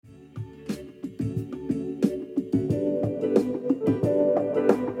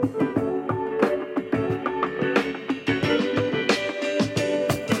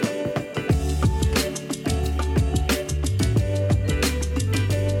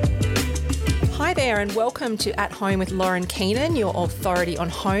Hi there and welcome to At Home with Lauren Keenan, your authority on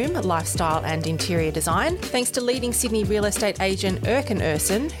home, lifestyle and interior design. Thanks to leading Sydney real estate agent Erkin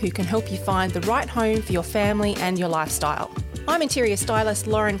Erson, who can help you find the right home for your family and your lifestyle. I'm interior stylist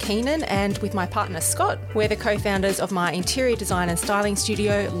Lauren Keenan, and with my partner Scott, we're the co-founders of my interior design and styling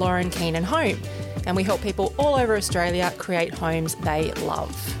studio, Lauren Keenan Home. And we help people all over Australia create homes they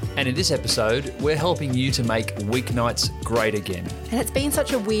love. And in this episode, we're helping you to make weeknights great again. And it's been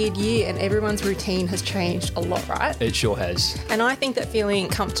such a weird year and everyone's routine has changed a lot, right? It sure has. And I think that feeling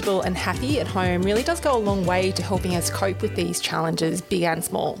comfortable and happy at home really does go a long way to helping us cope with these challenges, big and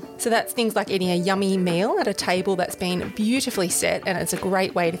small. So that's things like eating a yummy meal at a table that's been beautifully set, and it's a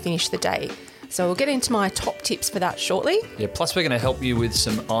great way to finish the day. So we'll get into my top tips for that shortly. Yeah, plus we're going to help you with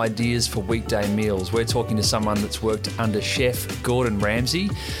some ideas for weekday meals. We're talking to someone that's worked under Chef Gordon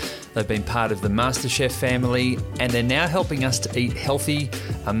Ramsay. They've been part of the MasterChef family, and they're now helping us to eat healthy,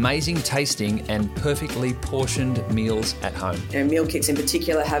 amazing tasting and perfectly portioned meals at home. Meal kits in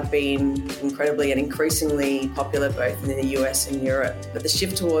particular have been incredibly and increasingly popular both in the US and Europe. But the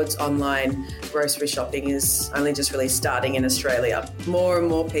shift towards online grocery shopping is only just really starting in Australia. More and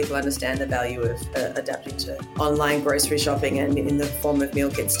more people understand the value of adapting to online grocery shopping and in the form of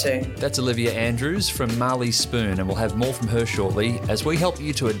meal kits too. That's Olivia Andrews from Marley Spoon, and we'll have more from her shortly as we help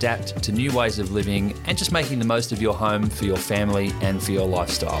you to adapt to new ways of living and just making the most of your home for your family and for your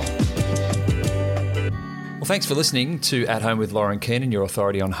lifestyle. Well, thanks for listening to At Home with Lauren Keenan, your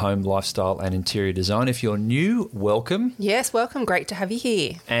authority on home, lifestyle and interior design. If you're new, welcome. Yes, welcome. Great to have you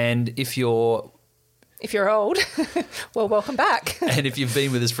here. And if you're old, well, welcome back. And if you've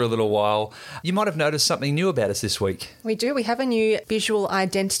been with us for a little while, you might have noticed something new about us this week. We do. We have a new visual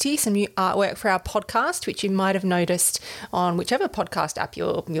identity, some new artwork for our podcast, which you might have noticed on whichever podcast app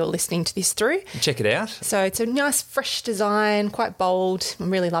you're listening to this through. Check it out. So it's a nice, fresh design, quite bold.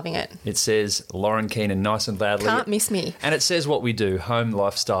 I'm really loving it. It says Lauren Keenan nice and loudly. Can't miss me. And it says what we do, home,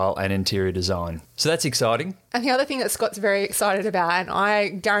 lifestyle and interior design. So that's exciting. And the other thing that Scott's very excited about, and I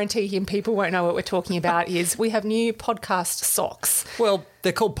guarantee him people won't know what we're talking about, is we have new podcast socks. Well,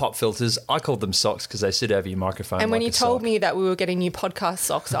 they're called pop filters. I called them socks because they sit over your microphone. And when like you told me that we were getting new podcast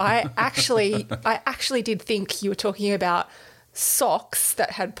socks, I actually did think you were talking about socks that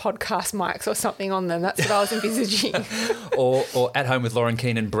had podcast mics or something on them. That's what I was envisaging. or At Home with Lauren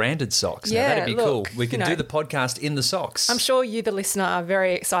Keenan branded socks. Yeah, now, that'd be look, cool. We can do the podcast in the socks. I'm sure you, the listener, are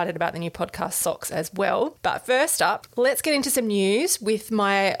very excited about the new podcast socks as well. But first up, let's get into some news with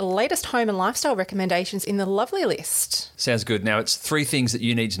my latest home and lifestyle recommendations in the lovely list. Sounds good. Now, it's 3 things that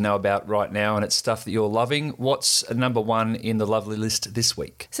you need to know about right now, and it's stuff that you're loving. What's number 1 in the lovely list this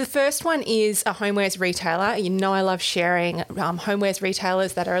week? So the first one is a homewares retailer. You know I love sharing homewares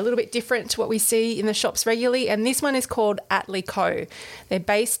retailers that are a little bit different to what we see in the shops regularly, and this one is called Atlee Co. They're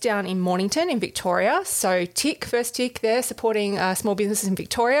based down in Mornington in Victoria. So first tick, they're supporting small businesses in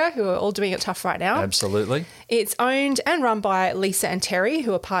Victoria who are all doing it tough right now. Absolutely. It's owned and run by Lisa and Terry,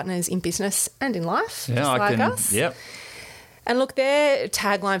 who are partners in business and in life, just like us. Yep. And look, their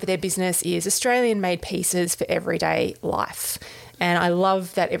tagline for their business is Australian-made pieces for everyday life. And I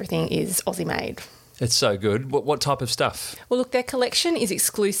love that everything is Aussie-made. It's so good. What type of stuff? Well, look, their collection is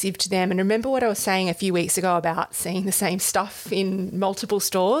exclusive to them. And remember what I was saying a few weeks ago about seeing the same stuff in multiple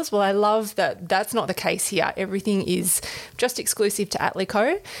stores? Well, I love that that's not the case here. Everything is just exclusive to Atlee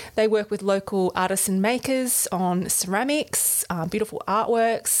Co. They work with local artisan makers on ceramics, beautiful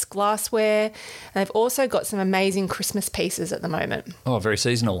artworks, glassware. And they've also got some amazing Christmas pieces at the moment. Oh, very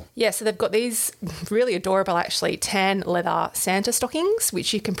seasonal. Yeah, so they've got these really adorable, actually, tan leather Santa stockings,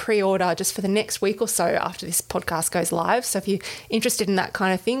 which you can pre-order just for the next week or so after this podcast goes live. So if you're interested in that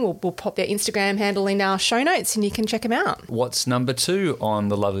kind of thing, we'll pop their Instagram handle in our show notes and you can check them out. What's number 2 on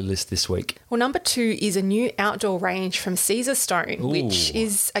the lovely list this week? Well, number 2 is a new outdoor range from Caesarstone, which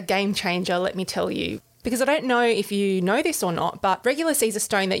is a game changer, let me tell you. Because I don't know if you know this or not, but regular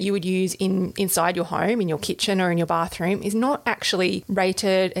Caesarstone that you would use inside your home, in your kitchen or in your bathroom is not actually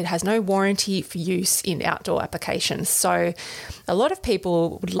rated. It has no warranty for use in outdoor applications. So a lot of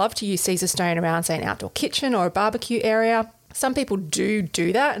people would love to use Caesarstone around, say, an outdoor kitchen or a barbecue area. Some people do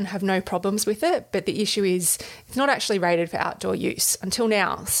that and have no problems with it, but the issue is it's not actually rated for outdoor use until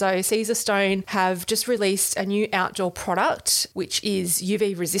now. So Caesarstone have just released a new outdoor product which is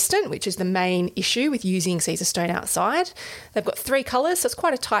UV resistant, which is the main issue with using Caesarstone outside. They've got 3 colours, so it's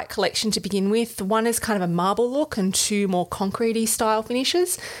quite a tight collection to begin with. One is kind of a marble look and 2 more concretey style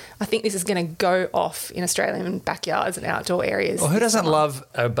finishes. I think this is going to go off in Australian backyards and outdoor areas. Well, who doesn't love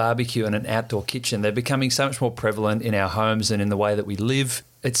a barbecue and an outdoor kitchen? They're becoming so much more prevalent in our homes and in the way that we live.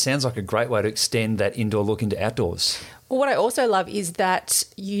 It sounds like a great way to extend that indoor look into outdoors. Well, what I also love is that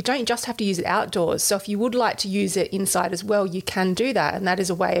you don't just have to use it outdoors. So if you would like to use it inside as well, you can do that. And that is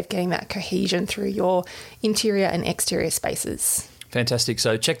a way of getting that cohesion through your interior and exterior spaces. Fantastic.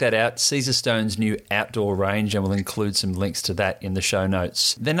 So check that out, Caesarstone's new outdoor range, and we'll include some links to that in the show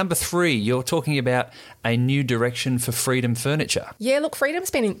notes. Then number 3, you're talking about a new direction for Freedom Furniture. Yeah, look, Freedom's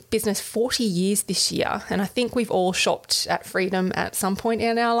been in business 40 years this year, and I think we've all shopped at Freedom at some point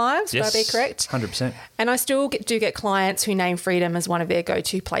in our lives. Yes, would I be correct? 100%. And I still do get clients who name Freedom as one of their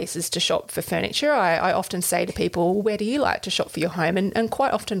go-to places to shop for furniture. I often say to people, where do you like to shop for your home? And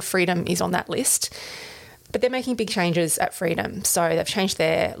quite often Freedom is on that list. But they're making big changes at Freedom. So they've changed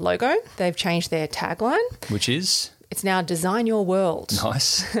their logo, they've changed their tagline. Which is? It's now Design Your World.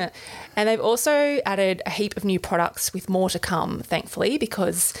 Nice. And they've also added a heap of new products with more to come, thankfully,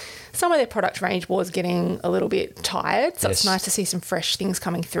 because some of their product range was getting a little bit tired. So It's nice to see some fresh things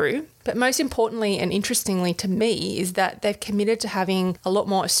coming through. But most importantly and interestingly to me is that they've committed to having a lot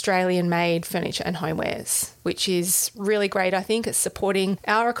more Australian-made furniture and homewares, which is really great, I think. It's supporting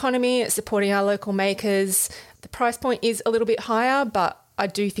our economy, it's supporting our local makers. The price point is a little bit higher, but I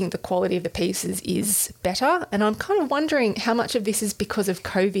do think the quality of the pieces is better. And I'm kind of wondering how much of this is because of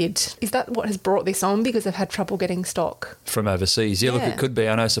COVID. Is that what has brought this on, because they've had trouble getting stock? From overseas. Yeah, look, it could be.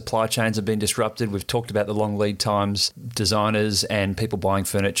 I know supply chains have been disrupted. We've talked about the long lead times designers and people buying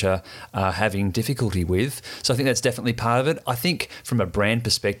furniture are having difficulty with. So I think that's definitely part of it. I think from a brand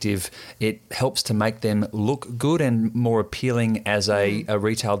perspective, it helps to make them look good and more appealing as a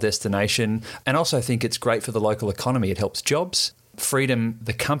retail destination. And also I think it's great for the local economy. It helps jobs. Freedom,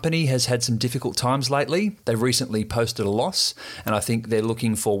 the company, has had some difficult times lately. They've recently posted a loss, and I think they're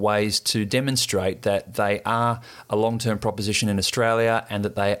looking for ways to demonstrate that they are a long-term proposition in Australia and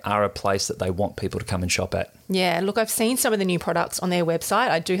that they are a place that they want people to come and shop at. Yeah, look, I've seen some of the new products on their website.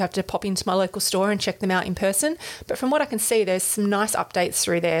 I do have to pop into my local store and check them out in person. But from what I can see, there's some nice updates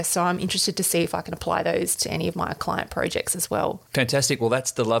through there. So I'm interested to see if I can apply those to any of my client projects as well. Fantastic. Well,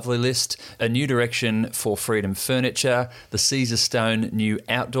 that's the lovely list. A new direction for Freedom Furniture, the Caesarstone new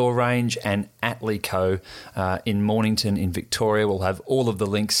outdoor range, and Attlee Co. In Mornington in Victoria. We'll have all of the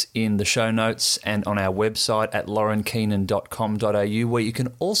links in the show notes and on our website at laurenkeenan.com.au, where you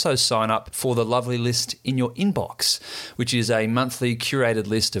can also sign up for the lovely list in your inbox, which is a monthly curated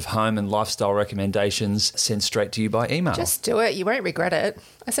list of home and lifestyle recommendations sent straight to you by email. Just do it. You won't regret it.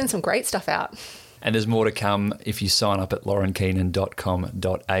 I send some great stuff out. And there's more to come if you sign up at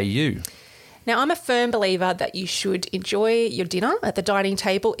laurenkeenan.com.au. Now, I'm a firm believer that you should enjoy your dinner at the dining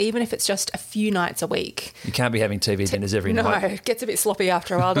table, even if it's just a few nights a week. You can't be having TV dinners every night. No, it gets a bit sloppy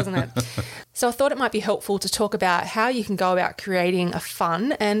after a while, doesn't it? So I thought it might be helpful to talk about how you can go about creating a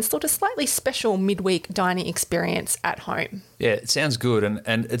fun and sort of slightly special midweek dining experience at home. Yeah, it sounds good.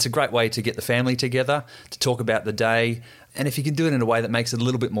 And it's a great way to get the family together, to talk about the day. And if you can do it in a way that makes it a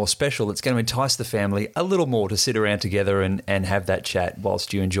little bit more special, it's going to entice the family a little more to sit around together and have that chat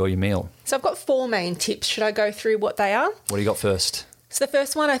whilst you enjoy your meal. So I've got 4 main tips. Should I go through what they are? What do you got first? So the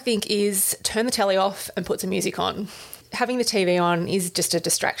first one, I think, is turn the telly off and put some music on. Having the TV on is just a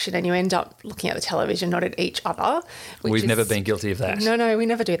distraction and you end up looking at the television, not at each other. We've never been guilty of that. No, we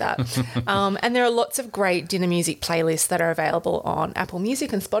never do that. And there are lots of great dinner music playlists that are available on Apple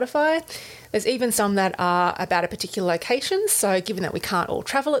Music and Spotify. There's even some that are about a particular location. So given that we can't all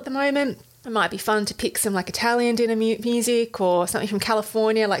travel at the moment, it might be fun to pick some like Italian dinner music or something from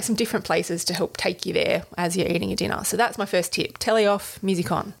California, like some different places to help take you there as you're eating your dinner. So that's my first tip, telly off,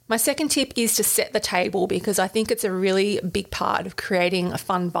 music on. My second tip is to set the table, because I think it's a really big part of creating a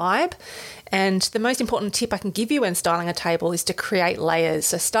fun vibe. And the most important tip I can give you when styling a table is to create layers.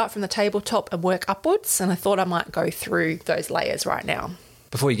 So start from the tabletop and work upwards. And I thought I might go through those layers right now.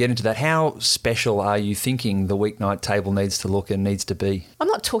 Before you get into that, how special are you thinking the weeknight table needs to look and needs to be? I'm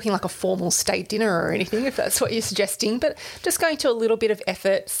not talking like a formal state dinner or anything, if that's what you're suggesting, but just going to a little bit of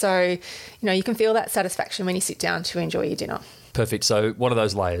effort so, you can feel that satisfaction when you sit down to enjoy your dinner. Perfect. So what are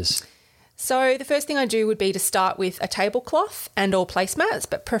those layers? So the first thing I do would be to start with a tablecloth and or placemats,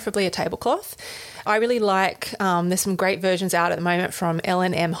 but preferably a tablecloth. I really like, there's some great versions out at the moment from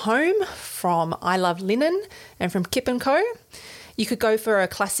L&M Home, from I Love Linen, and from Kip & Co. You could go for a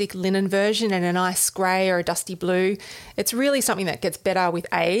classic linen version and a nice grey or a dusty blue. It's really something that gets better with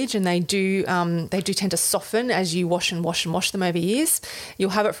age, and they do tend to soften as you wash them over years. You'll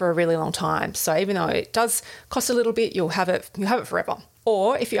have it for a really long time. So even though it does cost a little bit, you'll have it forever.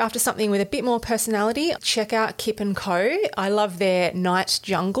 Or if you're after something with a bit more personality, check out Kip & Co. I love their Night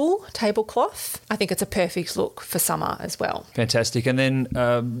Jungle tablecloth. I think it's a perfect look for summer as well. Fantastic. And then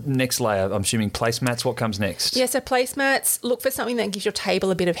next layer, I'm assuming placemats. What comes next? Yeah, so placemats, look for something that gives your table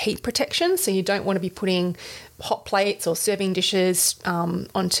a bit of heat protection. So you don't want to be putting hot plates or serving dishes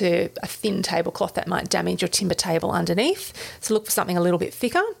onto a thin tablecloth that might damage your timber table underneath. So look for something a little bit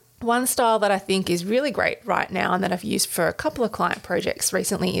thicker. One style that I think is really great right now and that I've used for a couple of client projects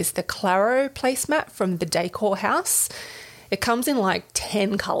recently is the Claro placemat from the Decor House. It comes in like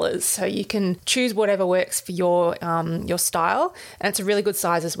 10 colours, so you can choose whatever works for your style, and it's a really good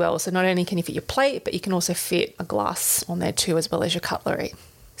size as well. So not only can you fit your plate, but you can also fit a glass on there too, as well as your cutlery.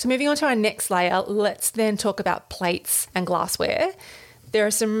 So moving on to our next layer, let's then talk about plates and glassware. There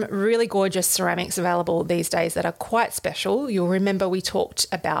are some really gorgeous ceramics available these days that are quite special. You'll remember we talked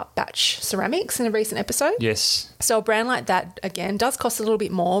about batch ceramics in a recent episode. Yes. So a brand like that, again, does cost a little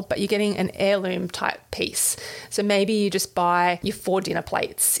bit more, but you're getting an heirloom type piece. So maybe you just buy your 4 dinner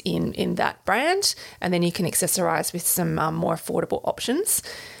plates in that brand, and then you can accessorise with some more affordable options.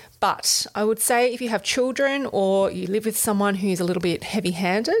 But I would say if you have children or you live with someone who's a little bit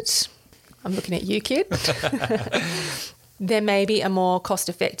heavy-handed, I'm looking at you, kid, then maybe a more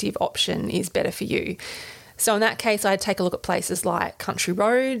cost-effective option is better for you. So in that case, I'd take a look at places like Country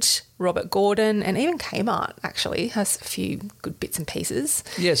Road, Robert Gordon, and even Kmart actually has a few good bits and pieces.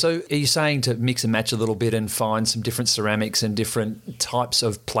 Yeah, so are you saying to mix and match a little bit and find some different ceramics and different types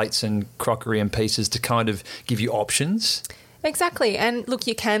of plates and crockery and pieces to kind of give you options? Exactly. And look,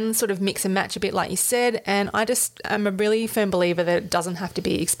 you can sort of mix and match a bit like you said, and I'm a really firm believer that it doesn't have to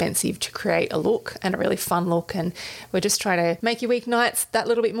be expensive to create a look and a really fun look, and we're just trying to make your weeknights that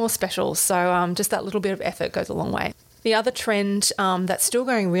little bit more special. So just that little bit of effort goes a long way. The other trend that's still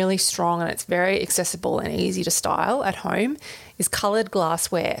going really strong and it's very accessible and easy to style at home is coloured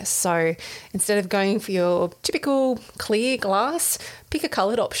glassware. So instead of going for your typical clear glass, pick a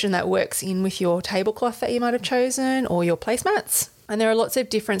coloured option that works in with your tablecloth that you might have chosen or your placemats. And there are lots of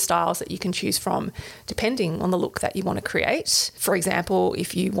different styles that you can choose from depending on the look that you want to create. For example,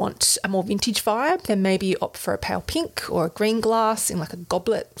 if you want a more vintage vibe, then maybe you opt for a pale pink or a green glass in like a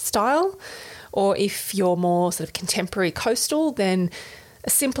goblet style. Or if you're more sort of contemporary coastal, then a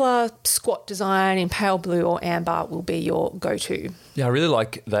simpler squat design in pale blue or amber will be your go-to. Yeah, I really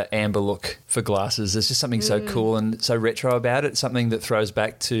like that amber look for glasses. There's just something so cool and so retro about it. Something that throws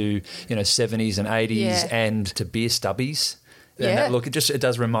back to, 70s and 80s and to beer stubbies. And that look, it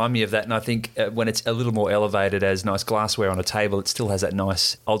does remind me of that. And I think when it's a little more elevated as nice glassware on a table, it still has that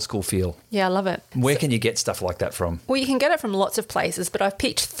nice old school feel. Yeah, I love it. Where can you get stuff like that from? Well, you can get it from lots of places, but I've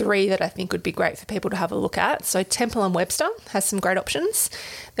picked 3 that I think would be great for people to have a look at. So Temple & Webster has some great options.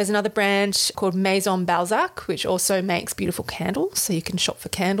 There's another brand called Maison Balzac, which also makes beautiful candles. So you can shop for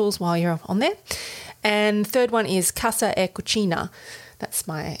candles while you're on there. And third one is Casa e Cucina. That's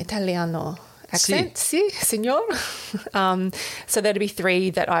my Italiano accent, si, signor. So that'd be 3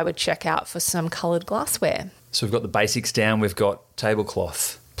 that I would check out for some coloured glassware. So we've got the basics down. We've got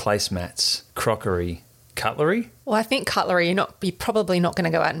tablecloth, placemats, crockery, cutlery. Well, I think cutlery, you're probably not going to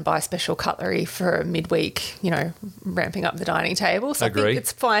go out and buy special cutlery for midweek, ramping up the dining table. So I think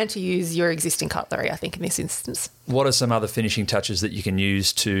it's fine to use your existing cutlery, I think, in this instance. What are some other finishing touches that you can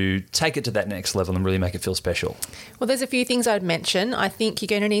use to take it to that next level and really make it feel special? Well, there's a few things I'd mention. I think you're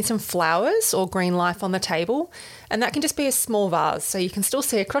going to need some flowers or green life on the table, and that can just be a small vase. So you can still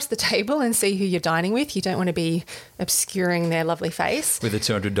see across the table and see who you're dining with. You don't want to be obscuring their lovely face. With a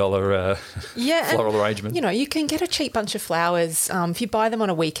 $200 floral arrangement. You can get a cheap bunch of flowers. If you buy them on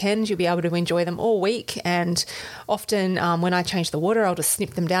a weekend, you'll be able to enjoy them all week. And often when I change the water, I'll just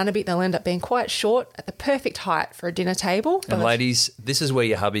snip them down a bit. They'll end up being quite short at the perfect height for a dinner table. And ladies, this is where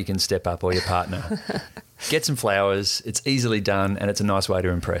your hubby can step up or your partner. Get some flowers. It's easily done and it's a nice way to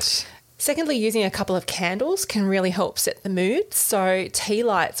impress. Secondly, using a couple of candles can really help set the mood. So tea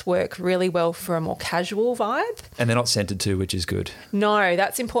lights work really well for a more casual vibe. And they're not scented too, which is good. No,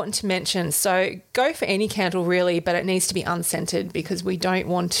 that's important to mention. So go for any candle really, but it needs to be unscented because we don't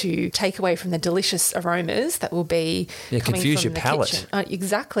want to take away from the delicious aromas that will be coming confuse from your the palate. kitchen.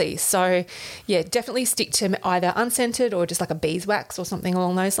 Exactly. So definitely stick to either unscented or just like a beeswax or something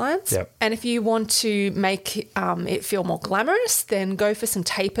along those lines. Yep. And if you want to make it feel more glamorous, then go for some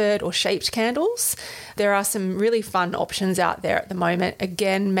tapered or shaped candles. There are some really fun options out there at the moment.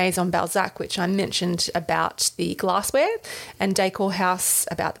 Again, Maison Balzac, which I mentioned about the glassware, and Decor House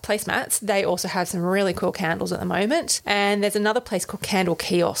about the placemats. They also have some really cool candles at the moment. And there's another place called Candle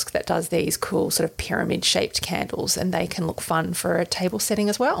Kiosk that does these cool sort of pyramid-shaped candles, and they can look fun for a table setting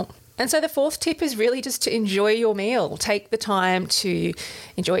as well. And so the fourth tip is really just to enjoy your meal. Take the time to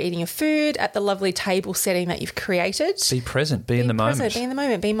enjoy eating your food at the lovely table setting that you've created. Be present, be in the moment. Be in the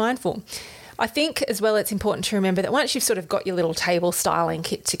moment, be mindful. I think as well it's important to remember that once you've sort of got your little table styling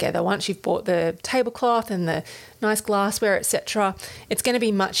kit together, once you've bought the tablecloth and the nice glassware, etc., it's going to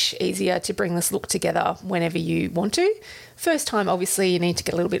be much easier to bring this look together whenever you want to. First time, obviously, you need to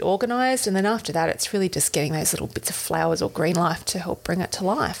get a little bit organised, and then after that, it's really just getting those little bits of flowers or green life to help bring it to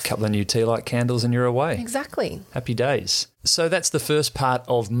life. A couple of new tea light candles and you're away. Exactly. Happy days. So that's the first part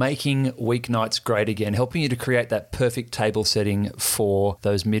of making weeknights great again, helping you to create that perfect table setting for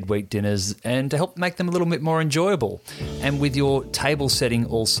those midweek dinners and to help make them a little bit more enjoyable. And with your table setting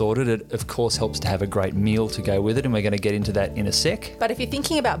all sorted, it of course helps to have a great meal to go with it, and we're going to get into that in a sec. But if you're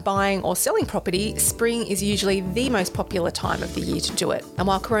thinking about buying or selling property, spring is usually the most popular time of the year to do it. And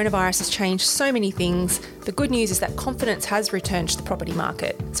while coronavirus has changed so many things, the good news is that confidence has returned to the property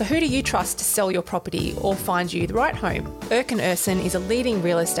market. So who do you trust to sell your property or find you the right home? Erkin Urson is a leading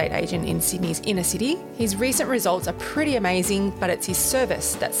real estate agent in Sydney's inner city. His recent results are pretty amazing, but it's his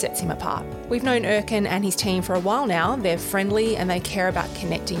service that sets him apart. We've known Erkin and his team for a while now. They're friendly and they care about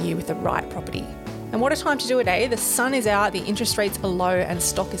connecting you with the right property. And what a time to do it, eh? The sun is out, the interest rates are low, and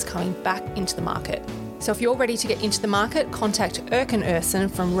stock is coming back into the market. So if you're ready to get into the market, contact Erkin Urson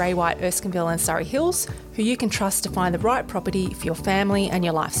from Ray White, Erskineville and Surrey Hills, who you can trust to find the right property for your family and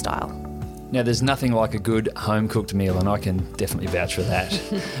your lifestyle. Now, there's nothing like a good home-cooked meal, and I can definitely vouch for that.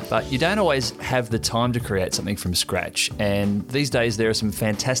 But you don't always have the time to create something from scratch. And these days, there are some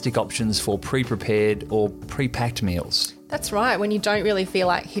fantastic options for pre-prepared or pre-packed meals. That's right, when you don't really feel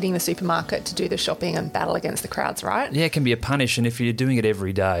like hitting the supermarket to do the shopping and battle against the crowds, right? Yeah, it can be a punish, and if you're doing it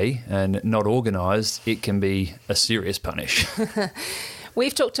every day and not organised, it can be a serious punish.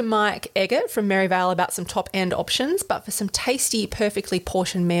 We've talked to Mike Eggert from Maryvale about some top-end options, but for some tasty, perfectly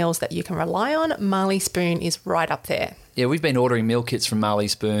portioned meals that you can rely on, Marley Spoon is right up there. Yeah, we've been ordering meal kits from Marley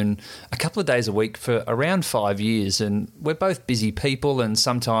Spoon a couple of days a week for around 5 years, and we're both busy people, and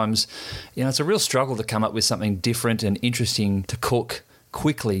sometimes, it's a real struggle to come up with something different and interesting to cook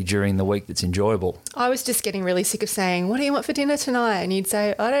quickly during the week that's enjoyable. I was just getting really sick of saying, what do you want for dinner tonight? And you'd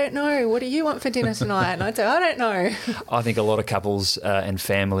say, I don't know. What do you want for dinner tonight? And I'd say, I don't know. I think a lot of couples and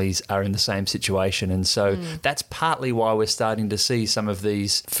families are in the same situation. And so that's partly why we're starting to see some of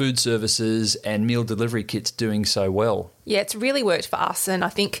these food services and meal delivery kits doing so well. Yeah, it's really worked for us. And I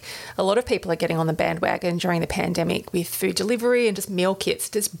think a lot of people are getting on the bandwagon during the pandemic with food delivery and just meal kits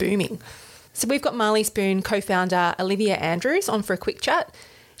just booming. So we've got Marley Spoon co-founder Olivia Andrews on for a quick chat.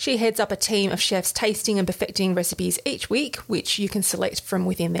 She heads up a team of chefs tasting and perfecting recipes each week, which you can select from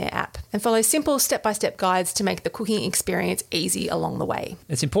within their app, and follow simple step-by-step guides to make the cooking experience easy along the way.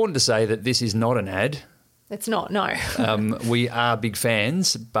 It's important to say that this is not an ad. It's not, no. We are big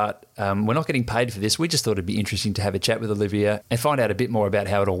fans, but we're not getting paid for this. We just thought it'd be interesting to have a chat with Olivia and find out a bit more about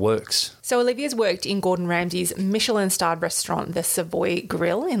how it all works. So Olivia's worked in Gordon Ramsay's Michelin-starred restaurant, the Savoy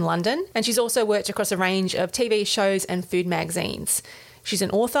Grill in London, and she's also worked across a range of TV shows and food magazines. She's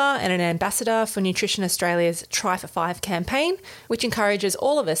an author and an ambassador for Nutrition Australia's Try for 5 campaign, which encourages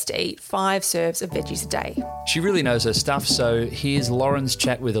all of us to eat 5 serves of veggies a day. She really knows her stuff, so here's Lauren's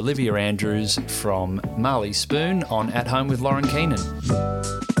chat with Olivia Andrews from Marley Spoon on At Home with Lauren Keenan.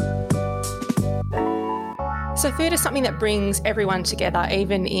 So food is something that brings everyone together,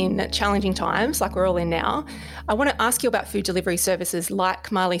 even in challenging times like we're all in now. I want to ask you about food delivery services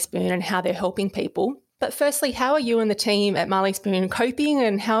like Marley Spoon and how they're helping people. But firstly, how are you and the team at Marley Spoon coping,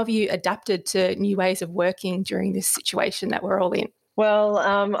 and how have you adapted to new ways of working during this situation that we're all in? Well,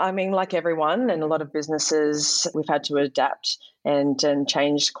 like everyone and a lot of businesses, we've had to adapt and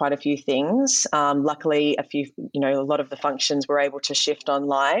change quite a few things. Luckily, a lot of the functions were able to shift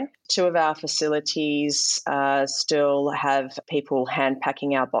online. 2 of our facilities still have people hand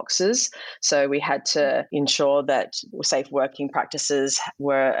packing our boxes. So we had to ensure that safe working practices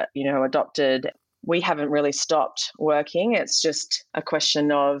were, adopted. We haven't really stopped working. It's just a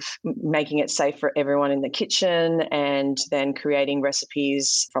question of making it safe for everyone in the kitchen and then creating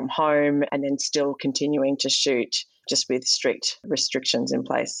recipes from home and then still continuing to shoot, just with strict restrictions in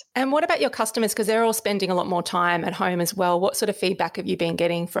place. And what about your customers? Because they're all spending a lot more time at home as well. What sort of feedback have you been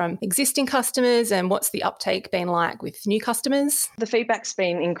getting from existing customers, and what's the uptake been like with new customers? The feedback's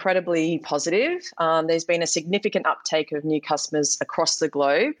been incredibly positive. There's been a significant uptake of new customers across the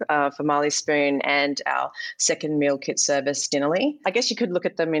globe for Marley Spoon and our second meal kit service, Dinnerly. I guess you could look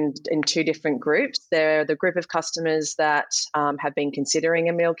at them in 2 different groups. They're the group of customers that have been considering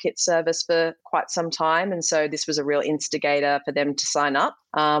a meal kit service for quite some time, and so this was a real real instigator for them to sign up.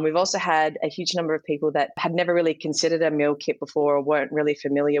 We've also had a huge number of people that had never really considered a meal kit before or weren't really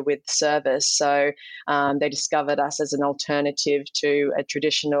familiar with the service. So they discovered us as an alternative to a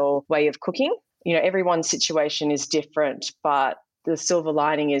traditional way of cooking. Everyone's situation is different, but the silver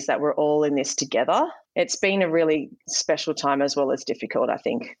lining is that we're all in this together. It's been a really special time as well as difficult, I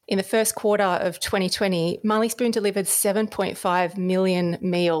think. In the first quarter of 2020, Marley Spoon delivered 7.5 million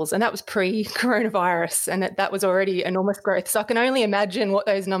meals, and that was pre-coronavirus, and that was already enormous growth. So I can only imagine what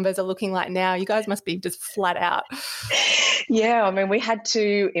those numbers are looking like now. You guys must be just flat out. Yeah, I mean, we had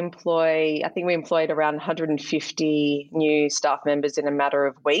to employed around 150 new staff members in a matter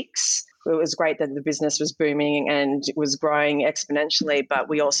of weeks. It was great that the business was booming and it was growing exponentially, but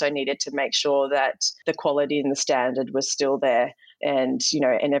we also needed to make sure that the quality and the standard was still there, and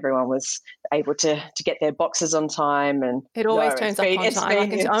everyone was able to get their boxes on time. And it always turns up on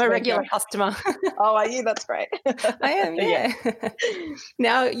time. I'm a regular customer. Oh, are you? That's great. I am, yeah.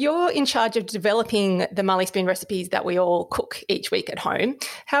 Now, you're in charge of developing the Marley Spoon recipes that we all cook each week at home.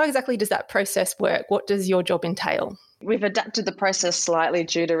 How exactly does that process work? What does your job entail? We've adapted the process slightly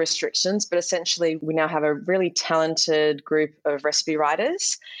due to restrictions, but essentially we now have a really talented group of recipe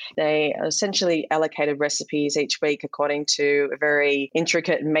writers. They essentially allocated recipes each week according to a very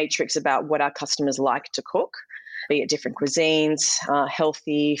intricate matrix about what our customers like to cook, be it different cuisines,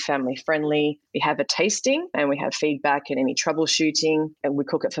 healthy, family-friendly. We have a tasting and we have feedback and any troubleshooting, and we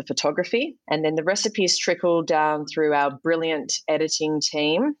cook it for photography. And then the recipes trickle down through our brilliant editing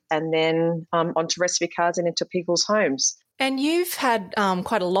team and then onto recipe cards and into people's homes. And you've had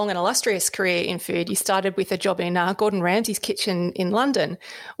quite a long and illustrious career in food. You started with a job in Gordon Ramsay's kitchen in London.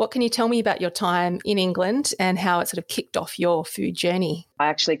 What can you tell me about your time in England and how it sort of kicked off your food journey? I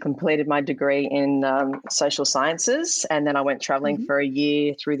actually completed my degree in social sciences, and then I went travelling for a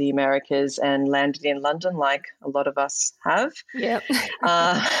year through the Americas and landed in London, like a lot of us have. Yeah.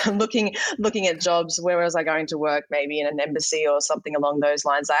 Looking at jobs, where was I going to work? Maybe in an embassy or something along those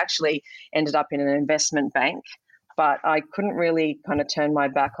lines. I actually ended up in an investment bank. But I couldn't really kind of turn my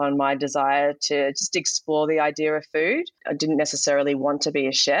back on my desire to just explore the idea of food. I didn't necessarily want to be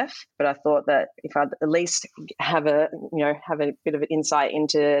a chef, but I thought that if I'd at least have a bit of an insight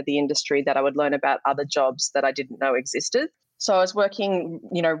into the industry, that I would learn about other jobs that I didn't know existed. So I was working,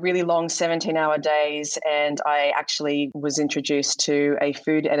 really long 17-hour days, and I actually was introduced to a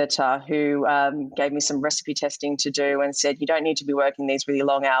food editor who gave me some recipe testing to do and said, you don't need to be working these really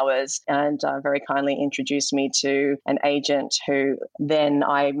long hours, and very kindly introduced me to an agent who then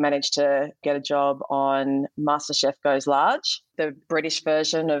I managed to get a job on MasterChef Goes Large, the British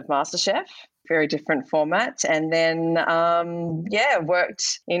version of MasterChef. Very different format. And then,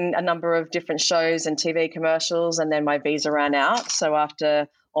 worked in a number of different shows and TV commercials, and then my visa ran out. So after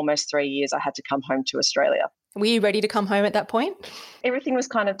almost 3 years, I had to come home to Australia. Were you ready to come home at that point? Everything was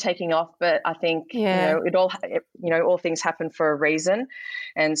kind of taking off, but I think, all things happen for a reason.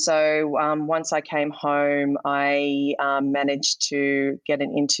 And so once I came home, I managed to get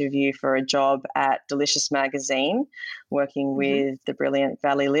an interview for a job at Delicious Magazine, working with the brilliant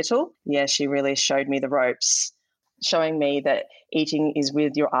Valley Little. Yeah, she really showed me the ropes, showing me that eating is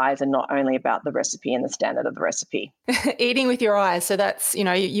with your eyes and not only about the recipe and the standard of the recipe. Eating with your eyes. So that's,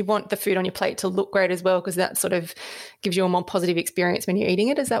 you want the food on your plate to look great as well, because that sort of gives you a more positive experience when you're eating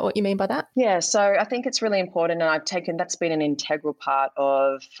it. Is that what you mean by that? Yeah. So I think it's really important, and that's been an integral part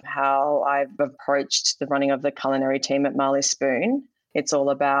of how I've approached the running of the culinary team at Marley Spoon. It's all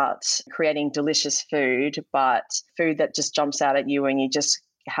about creating delicious food, but food that just jumps out at you and you just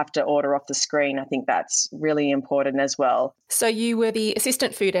have to order off the screen. I think that's really important as well. So you were the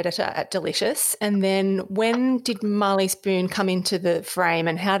assistant food editor at Delicious, and then when did Marley Spoon come into the frame,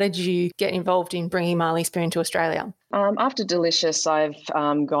 and how did you get involved in bringing Marley Spoon to Australia? After Delicious, I've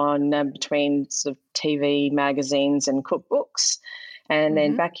gone between sort of TV, magazines and cookbooks. And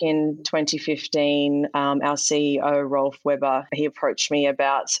then back in 2015, our CEO, Rolf Weber, he approached me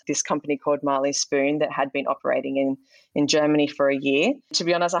about this company called Marley Spoon that had been operating in Germany for a year. To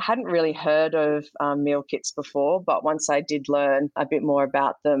be honest, I hadn't really heard of meal kits before, but once I did learn a bit more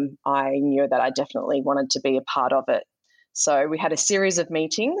about them, I knew that I definitely wanted to be a part of it. So we had a series of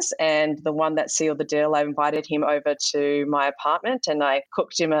meetings, and the one that sealed the deal, I invited him over to my apartment and I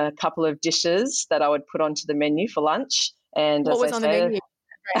cooked him a couple of dishes that I would put onto the menu for lunch. And what was on the menu?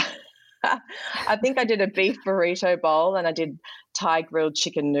 I think I did a beef burrito bowl and I did Thai grilled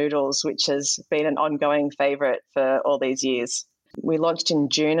chicken noodles, which has been an ongoing favourite for all these years. We launched in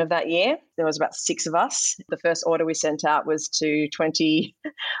June of that year. There was about 6 of us. The first order we sent out was to 20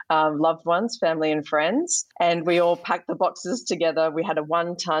 loved ones, family and friends, and we all packed the boxes together. We had a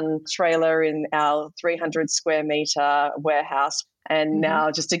 1-ton trailer in our 300 square metre warehouse. And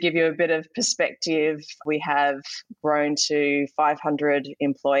now, just to give you a bit of perspective, we have grown to 500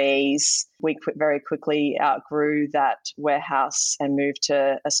 employees. We very quickly outgrew that warehouse and moved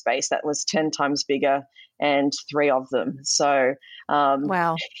to a space that was 10 times bigger and 3 of them. So,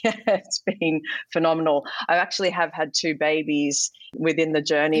 wow, it's been phenomenal. I actually have had 2 babies within the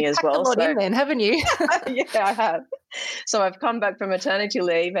journey as well. You've packed a lot in then, haven't you? Yeah, I have. So I've come back from maternity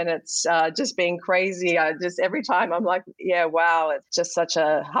leave and it's just been crazy. Every time I'm like, yeah, wow, it's just such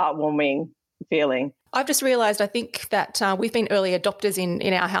a heartwarming feeling. I've just realised I think that we've been early adopters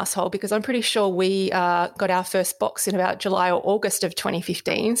in our household, because I'm pretty sure we got our first box in about July or August of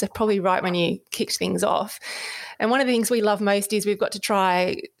 2015, so probably right when you kicked things off. And one of the things we love most is we've got to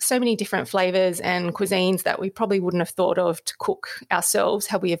try so many different flavours and cuisines that we probably wouldn't have thought of to cook ourselves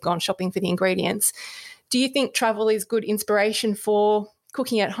had we have gone shopping for the ingredients. Do you think travel is good inspiration for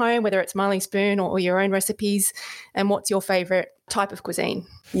cooking at home, whether it's Marley Spoon or your own recipes? And what's your favourite type of cuisine?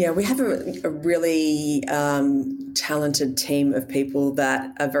 Yeah, we have a really talented team of people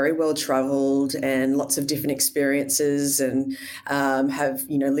that are very well travelled and lots of different experiences and have,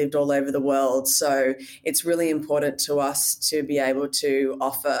 lived all over the world. So it's really important to us to be able to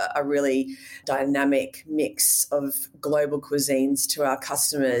offer a really dynamic mix of global cuisines to our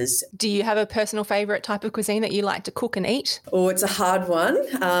customers. Do you have a personal favourite type of cuisine that you like to cook and eat? Oh, it's a hard one.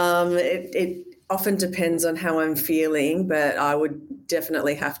 It often depends on how I'm feeling, but I would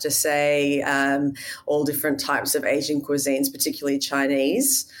definitely have to say all different types of Asian cuisines, particularly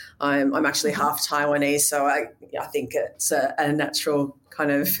Chinese. I'm actually half Taiwanese, so I think it's a natural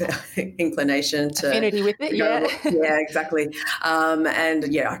kind of inclination to affinity with it. Yeah, exactly.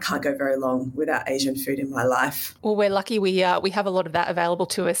 I can't go very long without Asian food in my life. Well, we're lucky we have a lot of that available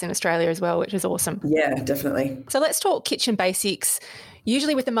to us in Australia as well, which is awesome. Yeah, definitely. So let's talk kitchen basics.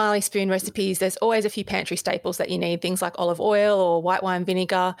 Usually with the Marley Spoon recipes, there's always a few pantry staples that you need, things like olive oil or white wine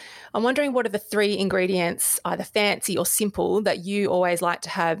vinegar. I'm wondering, what are the 3 ingredients, either fancy or simple, that you always like to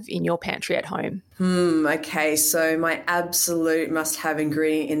have in your pantry at home? Okay, so my absolute must-have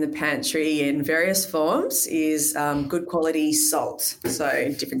ingredient in the pantry in various forms is good quality salt.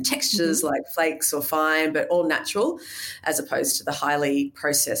 So different textures like flakes or fine, but all natural, as opposed to the highly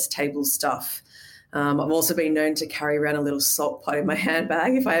processed table stuff. I've also been known to carry around a little salt pot in my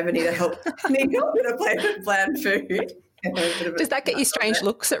handbag if I ever need help with a plate of bland food. Does that get you strange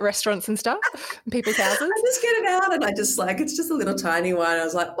looks at restaurants and stuff, in people's houses? I just get it out and it's just a little tiny one. I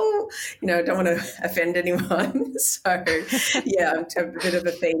was like, I don't want to offend anyone. So, yeah, I'm a bit of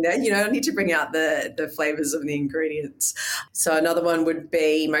a theme there. I need to bring out the flavours of the ingredients. So another one would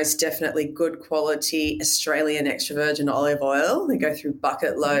be most definitely good quality Australian extra virgin olive oil. They go through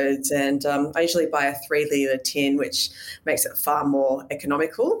bucket loads, and I usually buy a 3-litre tin, which makes it far more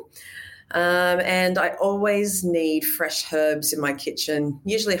economical. And I always need fresh herbs in my kitchen,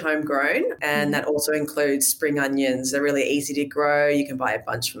 usually homegrown, and that also includes spring onions. They're really easy to grow. You can buy a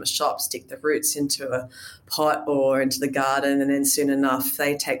bunch from a shop, stick the roots into a pot or into the garden, and then soon enough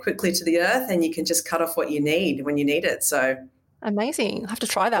they take quickly to the earth and you can just cut off what you need when you need it. So amazing. I'll have to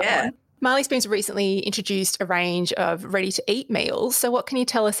try that one. Marley Spoon's recently introduced a range of ready-to-eat meals. So what can you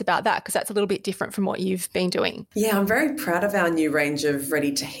tell us about that? Because that's a little bit different from what you've been doing. Yeah, I'm very proud of our new range of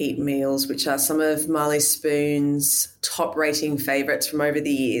ready-to-eat meals, which are some of Marley Spoon's top-rating favourites from over the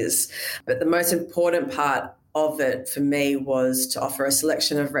years. But the most important part of it for me was to offer a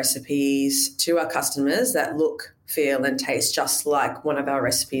selection of recipes to our customers that look, feel and taste just like one of our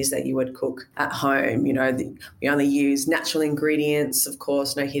recipes that you would cook at home. We only use natural ingredients, of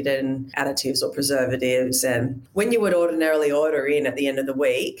course, no hidden additives or preservatives. And when you would ordinarily order in at the end of the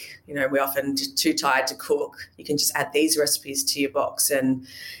week, we're often too tired to cook. You can just add these recipes to your box and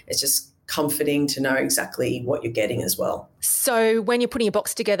it's just comforting to know exactly what you're getting as well. So when you're putting your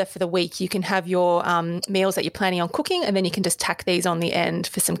box together for the week, you can have your meals that you're planning on cooking, and then you can just tack these on the end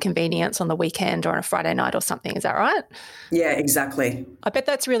for some convenience on the weekend or on a Friday night or something. Is that right? Yeah, exactly. I bet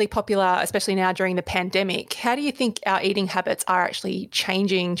that's really popular, especially now during the pandemic. How do you think our eating habits are actually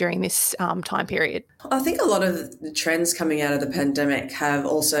changing during this time period? I think a lot of the trends coming out of the pandemic have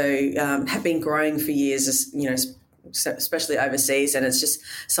also have been growing for years, especially overseas, and it's just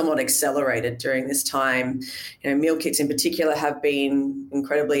somewhat accelerated during this time. Meal kits in particular have been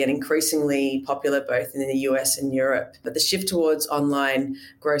incredibly and increasingly popular both in the US and Europe. But the shift towards online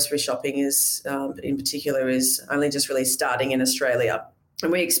grocery shopping is only just really starting in Australia.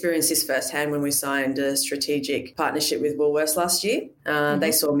 And we experienced this firsthand when we signed a strategic partnership with Woolworths last year.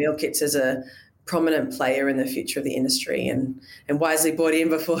 They saw meal kits as a prominent player in the future of the industry and wisely bought in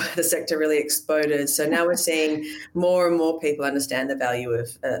before the sector really exploded. So now we're seeing more and more people understand the value of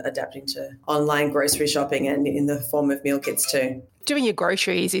adapting to online grocery shopping and in the form of meal kits too. Doing your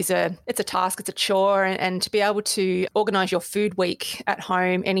groceries it's a task, it's a chore, and to be able to organise your food week at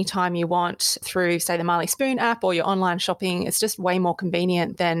home anytime you want through, say, the Marley Spoon app or your online shopping, it's just way more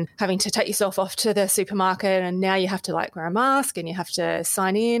convenient than having to take yourself off to the supermarket, and now you have to wear a mask and you have to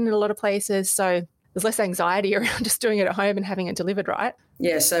sign in a lot of places. So there's less anxiety around just doing it at home and having it delivered, right?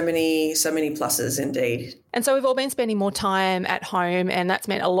 Yeah, so many pluses indeed. And so we've all been spending more time at home, and that's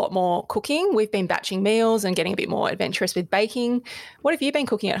meant a lot more cooking. We've been batching meals and getting a bit more adventurous with baking. What have you been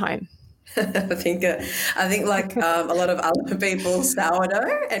cooking at home? I think like a lot of other people,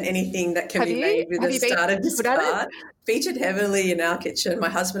 sourdough and anything that can be made with a starter discard featured heavily in our kitchen. My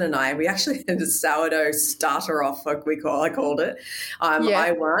husband and I, we actually had a sourdough starter off, I called it.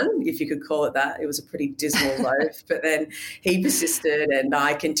 I won, if you could call it that. It was a pretty dismal loaf, but then he persisted and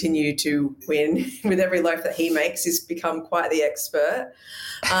I continue to win. With every loaf that he makes, he's become quite the expert.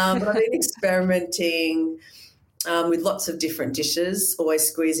 But I've been experimenting with lots of different dishes, always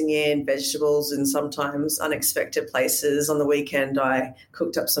squeezing in vegetables and sometimes unexpected places. On the weekend, I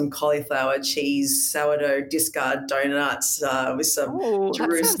cooked up some cauliflower cheese, sourdough discard donuts with some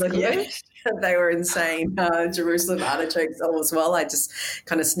Jerusalem. Yeah, they were insane. Jerusalem artichokes as well. I just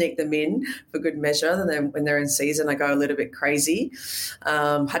kind of sneak them in for good measure. And then when they're in season, I go a little bit crazy.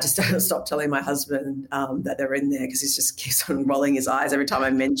 I had to stop telling my husband that they're in there because he just keeps on rolling his eyes every time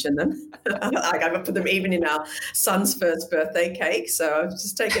I mention them. I put them even in our son's first birthday cake. So I've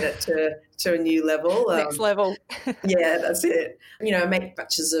just taken it to a new level. Next level. Yeah, that's it. I make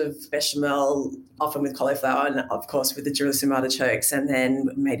batches of bechamel, often with cauliflower and, of course, with the Jerusalem artichokes, and then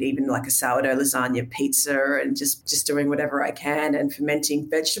made even like a sourdough lasagna pizza and just doing whatever I can and fermenting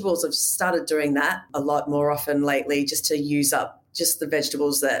vegetables. I've started doing that a lot more often lately just to use up just the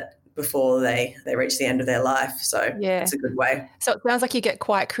vegetables that before they reach the end of their life. So it's a good way. So it sounds like you get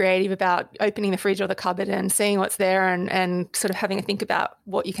quite creative about opening the fridge or the cupboard and seeing what's there and sort of having a think about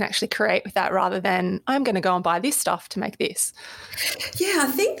what you can actually create with that rather than I'm going to go and buy this stuff to make this. Yeah, I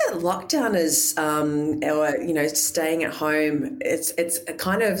think that lockdown is, staying at home, it's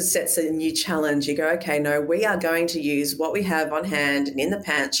kind of sets a new challenge. You go, okay, no, we are going to use what we have on hand and in the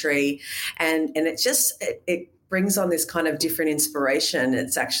pantry, and it brings on this kind of different inspiration.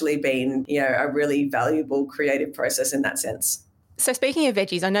 It's actually been, a really valuable creative process in that sense. So speaking of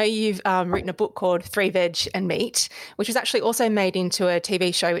veggies, I know you've written a book called 3 Veg and Meat, which was actually also made into a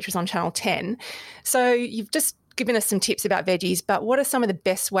TV show, which was on Channel 10. So you've just given us some tips about veggies, but what are some of the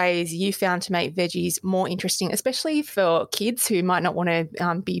best ways you found to make veggies more interesting, especially for kids who might not want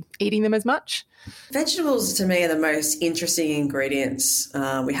to be eating them as much? Vegetables, to me, are the most interesting ingredients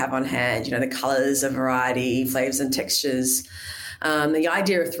we have on hand. The colours, the variety, flavours and textures. The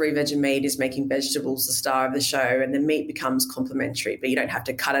idea of 3 Veg and Meat is making vegetables the star of the show, and the meat becomes complementary, but you don't have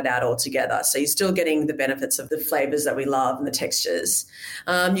to cut it out altogether. So you're still getting the benefits of the flavours that we love and the textures.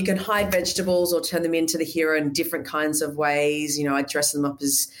 You can hide vegetables or turn them into the hero in different kinds of ways. I dress them up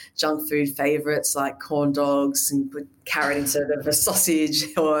as junk food favourites like corn dogs and put carrot instead of a sausage,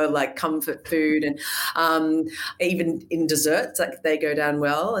 or like comfort food, and even in desserts, they go down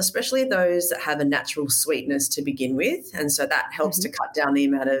well, especially those that have a natural sweetness to begin with, and so that helps to cut down the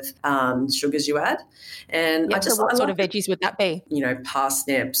amount of sugars you add. And what sort of veggies would that be?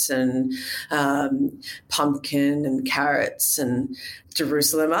 Parsnips and pumpkin and carrots and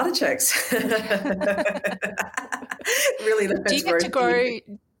Jerusalem artichokes. Really, do you get to grow?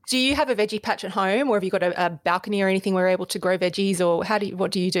 Do you have a veggie patch at home, or have you got a balcony or anything where you're able to grow veggies, or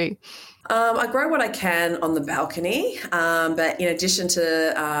what do you do? I grow what I can on the balcony, but in addition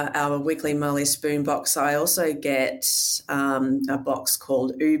to our weekly Marley Spoon box, I also get a box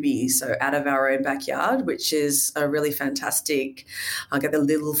called Ubi, so out of our own backyard, which is a really fantastic. I get the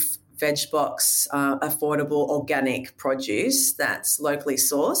little veg box, affordable organic produce that's locally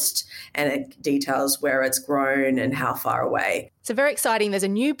sourced, and it details where it's grown and how far away. So very exciting. There's a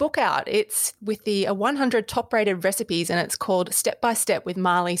new book out. It's with the 100 top-rated recipes, and it's called Step by Step with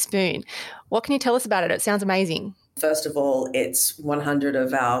Marley Spoon. What can you tell us about it? It sounds amazing. First of all, it's 100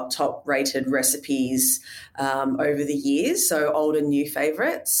 of our top-rated recipes over the years, so old and new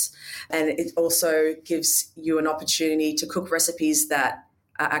favourites. And it also gives you an opportunity to cook recipes that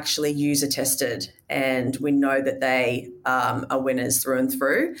are actually user tested and we know that they are winners through and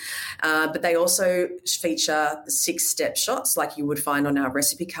through. But they also feature 6-step shots like you would find on our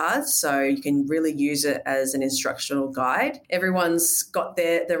recipe cards, so you can really use it as an instructional guide. Everyone's got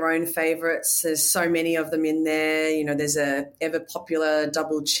their own favourites. There's so many of them in there. You know, there's a ever popular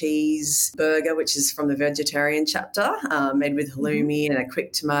double cheese burger, which is from the vegetarian chapter, made with halloumi and a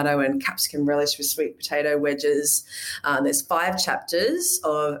quick tomato and capsicum relish with sweet potato wedges. There's 5 chapters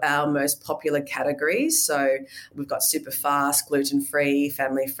of our most popular categories. So we've got super fast, gluten-free,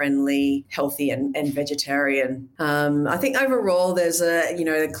 family-friendly, healthy and vegetarian. I think overall there's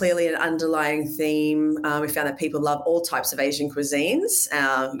clearly an underlying theme. We found that people love all types of Asian cuisines,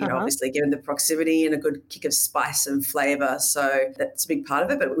 obviously given the proximity and a good kick of spice and flavour. So that's a big part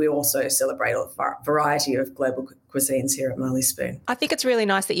of it, but we also celebrate a variety of global cuisines here at Marley Spoon. I think it's really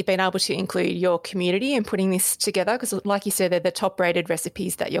nice that you've been able to include your community in putting this together because, like you said, they're the top-rated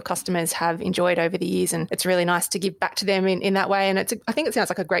recipes that your customers have enjoyed over the years, and it's really nice to give back to them in that way. And I think it sounds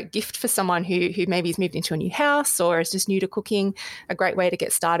like a great gift for someone who maybe has moved into a new house or is just new to cooking, a great way to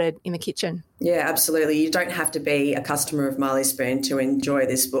get started in the kitchen. Yeah, absolutely. You don't have to be a customer of Marley Spoon to enjoy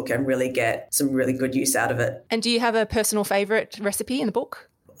this book and really get some really good use out of it. And do you have a personal favourite recipe in the book?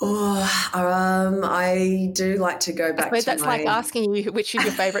 I do like to go back to that's like asking you which is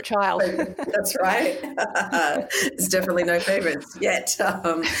your favourite child. That's right. There's definitely no favourites yet.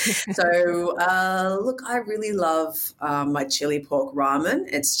 Look, I really love my chili pork ramen.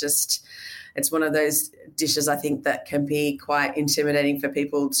 It's one of those dishes I think that can be quite intimidating for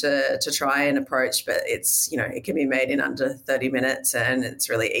people to try and approach, but it can be made in under 30 minutes and it's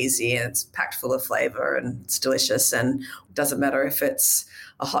really easy and it's packed full of flavour and it's delicious, and it doesn't matter if it's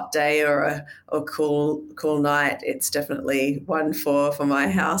a hot day or a cool night. It's definitely one for my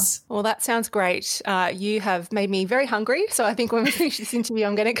house. Well, that sounds great. You have made me very hungry, so I think when we finish this interview,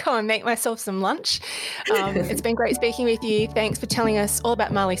 I'm going to go and make myself some lunch. It's been great speaking with you. Thanks for telling us all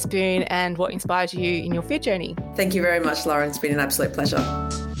about Marley Spoon and what inspires you in your food journey. Thank you very much, Lauren. It's been an absolute pleasure.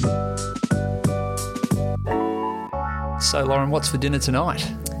 So, Lauren, what's for dinner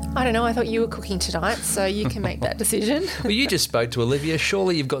tonight? I don't know. I thought you were cooking tonight, so you can make that decision. Well, you just spoke to Olivia.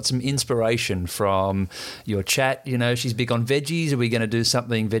 Surely you've got some inspiration from your chat. You know, she's big on veggies. Are we going to do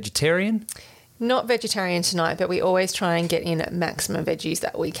something vegetarian? Not vegetarian tonight, but we always try and get in maximum veggies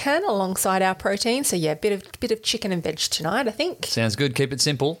that we can alongside our protein. So, yeah, bit of chicken and veg tonight, I think. Sounds good. Keep it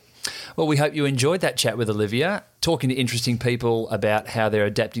simple. Well, we hope you enjoyed that chat with Olivia, talking to interesting people about how they're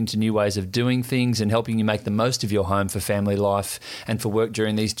adapting to new ways of doing things and helping you make the most of your home for family life and for work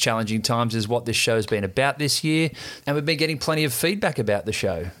during these challenging times is what this show's been about this year. And we've been getting plenty of feedback about the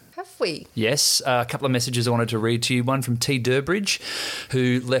show. Have we? Yes. A couple of messages I wanted to read to you. One from T. Durbridge,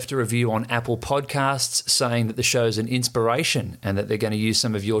 who left a review on Apple Podcasts saying that the show's an inspiration and that they're going to use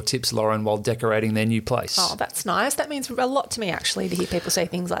some of your tips, Lauren, while decorating their new place. Oh, that's nice. That means a lot to me, actually, to hear people say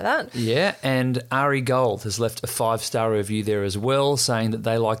things like that. Yeah, and Ari Gold has left a 5-star review there as well, saying that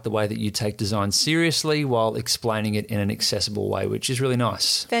they like the way that you take design seriously while explaining it in an accessible way, which is really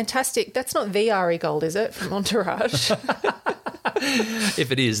nice. Fantastic. That's not the Ari Gold, is it, from Entourage?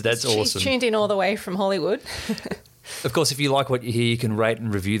 If it is, that's awesome. She's tuned in all the way from Hollywood. Of course, if you like what you hear, you can rate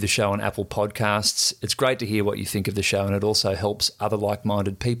and review the show on Apple Podcasts. It's great to hear what you think of the show, and it also helps other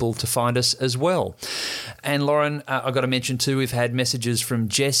like-minded people to find us as well. And Lauren, I've got to mention too, we've had messages from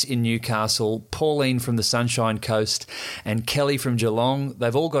Jess in Newcastle, Pauline from the Sunshine Coast, and Kelly from Geelong.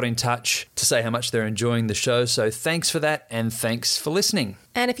 They've all got in touch to say how much they're enjoying the show, so thanks for that, and thanks for listening.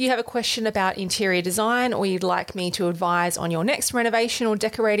 And if you have a question about interior design or you'd like me to advise on your next renovation or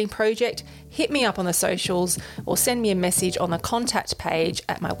decorating project, hit me up on the socials or send me a message on the contact page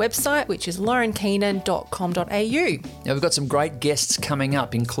at my website, which is laurenkeenan.com.au. Now, we've got some great guests coming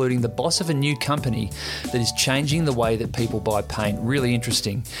up, including the boss of a new company that is changing the way that people buy paint. Really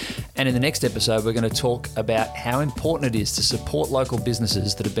interesting. And in the next episode, we're going to talk about how important it is to support local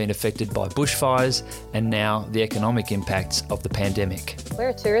businesses that have been affected by bushfires and now the economic impacts of the pandemic. We're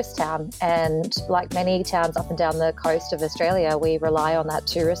a tourist town, and like many towns up and down the coast of Australia, we rely on that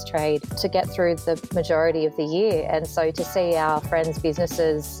tourist trade to get through the majority of the year. And so to see our friends'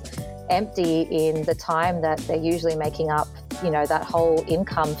 businesses empty in the time that they're usually making up, that whole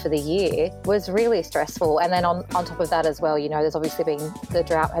income for the year was really stressful. And then on top of that as well, there's obviously the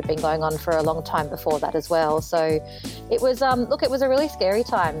drought had been going on for a long time before that as well. So it was, it was a really scary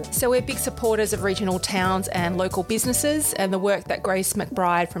time. So we're big supporters of regional towns and local businesses, and the work that Grace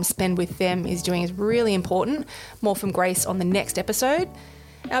McBride from Spend With Them is doing is really important. More from Grace on the next episode.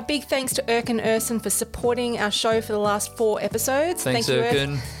 Our big thanks to Erkan Ersin for supporting our show for the last 4 episodes. Thanks, Thank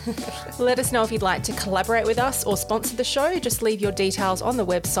you, Erkan. Let us know if you'd like to collaborate with us or sponsor the show. Just leave your details on the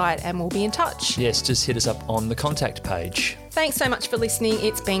website and we'll be in touch. Yes, just hit us up on the contact page. Thanks so much for listening.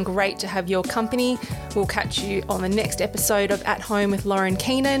 It's been great to have your company. We'll catch you on the next episode of At Home with Lauren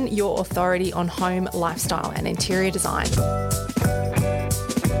Keenan, your authority on home, lifestyle and interior design.